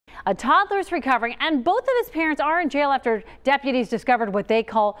A toddler's recovering, and both of his parents are in jail after deputies discovered what they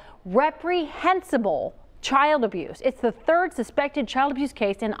call reprehensible child abuse. It's the third suspected child abuse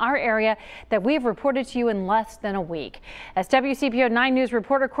case in our area that we have reported to you in less than a week. As WCPO 9 News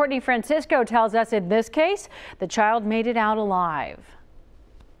reporter Courtney Francisco tells us, in this case, the child made it out alive.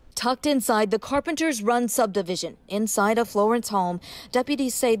 Tucked inside the Carpenter's Run subdivision, inside a Florence home,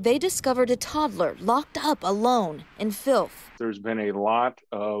 deputies say they discovered a toddler locked up alone in filth. There's been a lot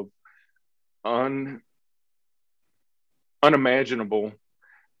of unimaginable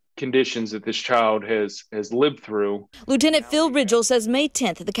conditions that this child has lived through. Lieutenant Phil Ridgel says May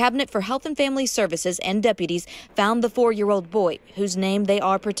 10th, the Cabinet for Health and Family Services and deputies found the 4-year-old boy, whose name they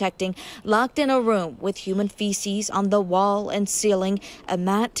are protecting, locked in a room with human feces on the wall and ceiling, a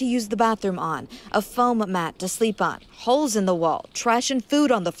mat to use the bathroom on, a foam mat to sleep on, holes in the wall, trash and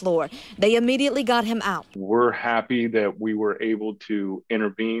food on the floor. They immediately got him out. We're happy that we were able to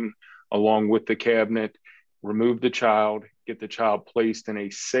intervene along with the Cabinet, remove the child, get the child placed in a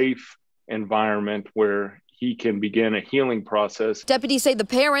safe environment where he can begin a healing process. Deputies say the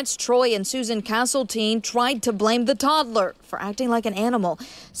parents, Troy and Susan Castleton, tried to blame the toddler for acting like an animal.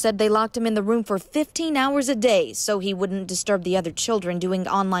 Said they locked him in the room for 15 hours a day so he wouldn't disturb the other children doing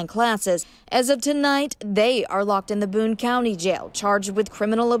online classes. As of tonight, they are locked in the Boone County Jail, charged with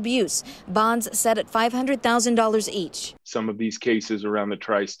criminal abuse. Bonds set at $500,000 each. Some of these cases around the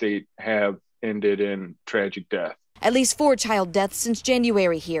tri-state have ended in tragic death. At least 4 child deaths since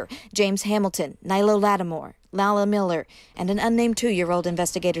January here. James Hamilton, Nilo Lattimore, Lala Miller, and an unnamed 2-year-old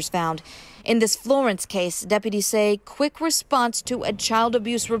investigators found. In this Florence case, deputies say quick response to a child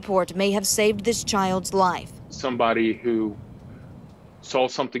abuse report may have saved this child's life. Somebody who saw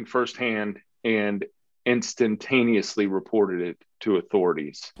something firsthand and instantaneously reported it to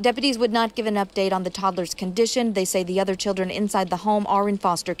authorities. Deputies would not give an update on the toddler's condition. They say the other children inside the home are in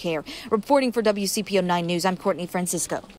foster care. Reporting for WCPO 9 News, I'm Courtney Francisco.